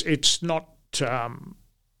 It's not,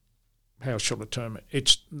 how shall I term it?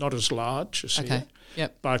 It's not as large as here.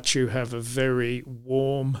 Yep. But you have a very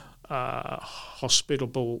warm,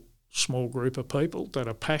 hospitable small group of people that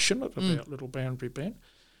are passionate about Little Boundary Bend.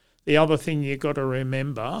 The other thing you've got to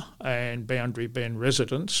remember, and Boundary Bend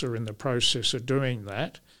residents are in the process of doing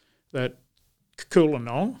that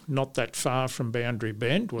Coolanong, not that far from Boundary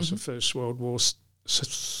Bend, was a First World War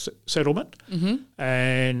settlement.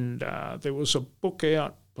 And there was a book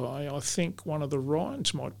out by, I think, one of the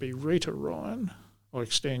Ryans, might be Rita Ryan, I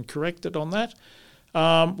stand corrected on that,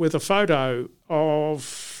 with a photo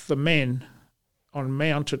of the men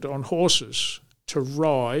mounted on horses to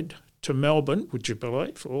ride to Melbourne, would you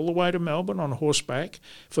believe, all the way to Melbourne on horseback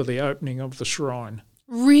for the opening of the shrine.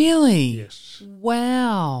 Really? Yes.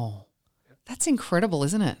 Wow. That's incredible,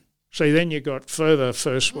 isn't it? See, then you got further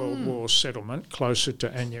First World War settlement closer to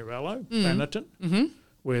Anurello, Bannerton,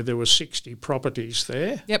 where there were 60 properties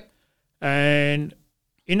there. Yep. And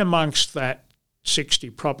in amongst that 60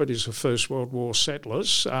 properties of First World War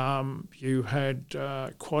settlers, you had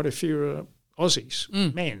quite a few Aussies,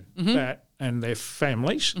 men, that and their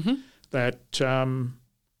families that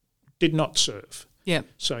did not serve. Yeah.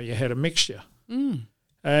 So you had a mixture.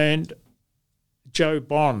 And Joe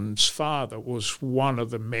Bond's father was one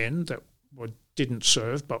of the men that didn't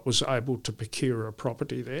serve but was able to procure a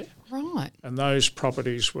property there. Right. And those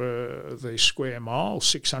properties were the square mile,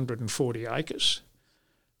 640 acres.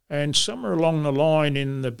 And somewhere along the line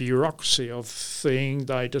in the bureaucracy of thing,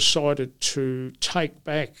 they decided to take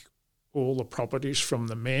back all the properties from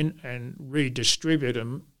the men and redistribute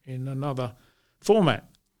them in another format.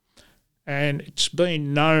 And it's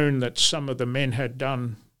been known that some of the men had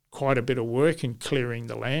done quite a bit of work in clearing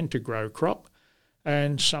the land to grow crop,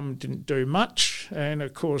 and some didn't do much. And,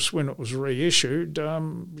 of course, when it was reissued,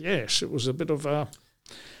 yes, it was a bit of a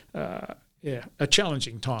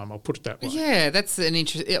challenging time, I'll put it that way. Yeah, that's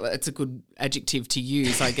it's a good adjective to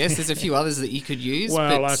use, I guess. There's a few others that you could use.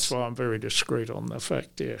 Well, that's why I'm very discreet on the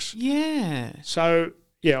fact, yes. Yeah. So,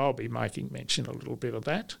 yeah, I'll be making mention a little bit of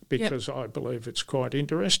that because I believe it's quite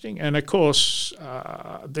interesting. And, of course,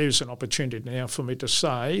 there's an opportunity now for me to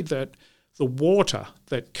say that the water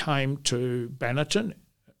that came to Bannerton,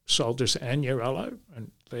 Soldiers and Anurello,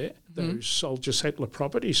 and there, those soldier settler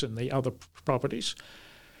properties and the other properties,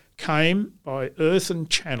 came by earthen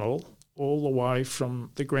channel all the way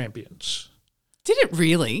from the Grampians. Did it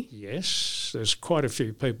really? Yes. There's quite a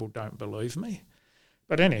few people don't believe me.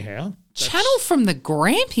 But anyhow. Channel from the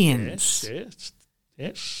Grampians?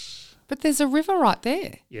 Yes. But there's a river right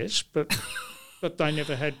there. Yes, but they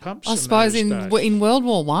never had pumps. I suppose in World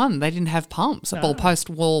War One they didn't have pumps. No. Well,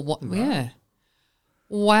 post-war, yeah.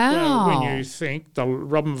 Wow. Well, when you think the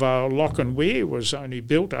Robinvale Lock and Weir was only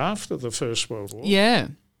built after the First World War. Yeah.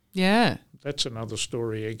 Yeah. That's another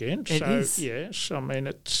story again. It is. Yes, I mean,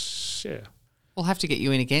 it's, Well, We'll have to get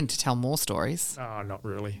you in again to tell more stories. No, not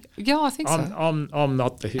really. Yeah, I think so. I'm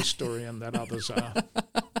not the historian that others are.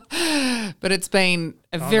 But it's been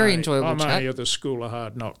a very enjoyable chat. I'm only at the School of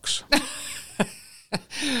Hard Knocks.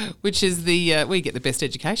 Which is where you get the best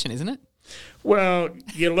education, isn't it? Well,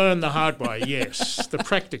 you learn the hard way, yes, the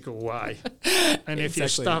practical way. And if you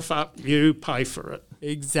stuff up, you pay for it.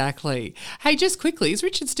 Exactly. Hey, just quickly, is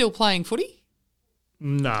Richard still playing footy?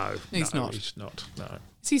 No. He's not. He's not, no.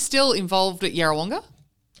 Is he still involved at Yarrawonga?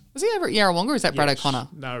 Was he over at Yarrawonga or is that Brad O'Connor?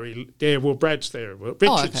 No, Brad's there. Well,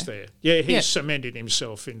 Richard's there. Yeah, he's cemented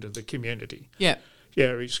himself into the community. Yeah.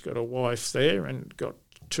 Yeah, he's got a wife there and got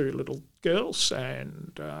 2 little girls,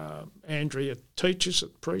 and Andrea teaches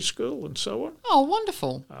at preschool and so on. Oh,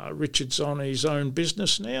 wonderful. Richard's on his own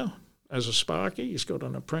business now as a sparky. He's got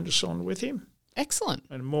an apprentice on with him. Excellent.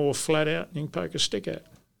 And more flat out and you can poke a stick at.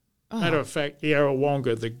 Matter of fact,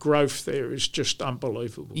 Yarrawonga, the growth there is just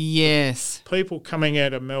unbelievable. Yes. People coming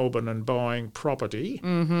out of Melbourne and buying property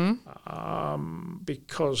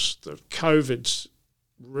because the COVID's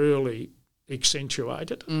really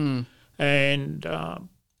accentuated. And, and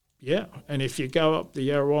if you go up the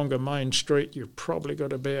Yarrawonga main street, you've probably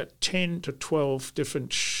got about 10 to 12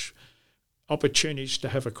 different opportunities to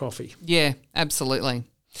have a coffee. Yeah, absolutely.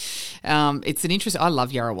 It's an interesting. I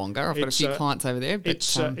love Yarrawonga. I've got a few clients over there. But,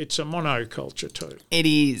 it's a monoculture too. It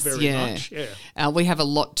is, very much. Yeah. We have a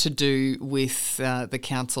lot to do with the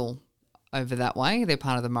council over that way. They're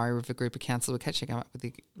part of the Murray River Group of Council. We're catching up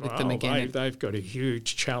with them again. They've got a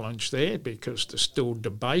huge challenge there because they're still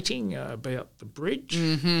debating about the bridge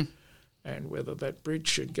and whether that bridge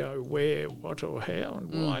should go where, what, or how,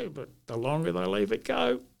 and why. But the longer they leave it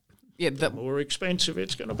go, the more expensive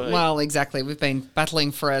it's going to be. Well, exactly. We've been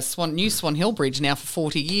battling for a new Swan Hill Bridge now for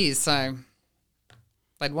 40 years, so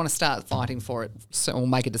they'd want to start fighting for it or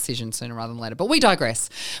make a decision sooner rather than later. But we digress.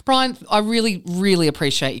 Brian, I really, really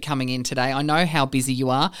appreciate you coming in today. I know how busy you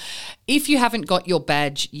are. If you haven't got your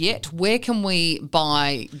badge yet, where can we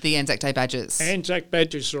buy the ANZAC Day badges? ANZAC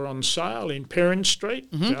badges are on sale in Perrin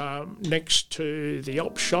Street, next to the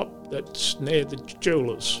op shop that's near the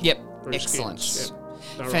jewellers. Yep, Bruce excellent. Gibbs. Yep.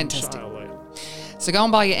 Fantastic. So go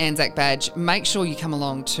and buy your ANZAC badge. Make sure you come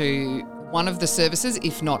along to one of the services,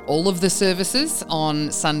 if not all of the services,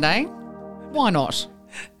 on Sunday. Why not?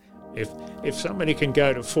 If somebody can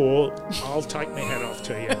go to 4, I'll take my hat off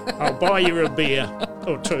to you. I'll buy you a beer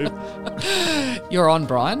or 2. You're on,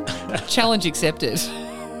 Brian. Challenge accepted.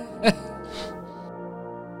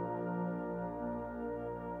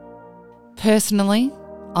 Personally,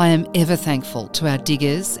 I am ever thankful to our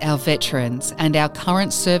diggers, our veterans, and our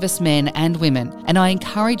current servicemen and women, and I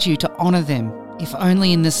encourage you to honour them, if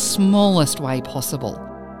only in the smallest way possible,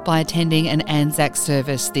 by attending an ANZAC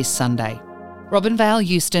service this Sunday. Robinvale,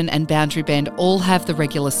 Euston and Boundary Bend all have the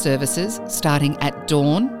regular services starting at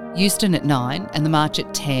dawn, Euston at 9 and the march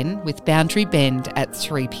at 10, with Boundary Bend at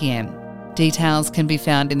 3 p.m. Details can be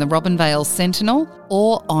found in the Robinvale Sentinel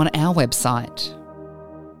or on our website.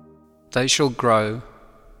 They shall grow,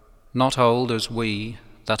 not old as we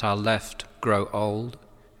that are left grow old.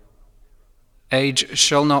 Age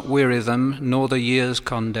shall not weary them, nor the years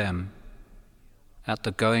condemn. At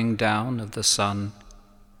the going down of the sun,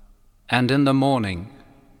 and in the morning,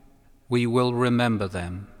 we will remember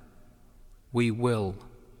them. We will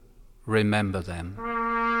remember them.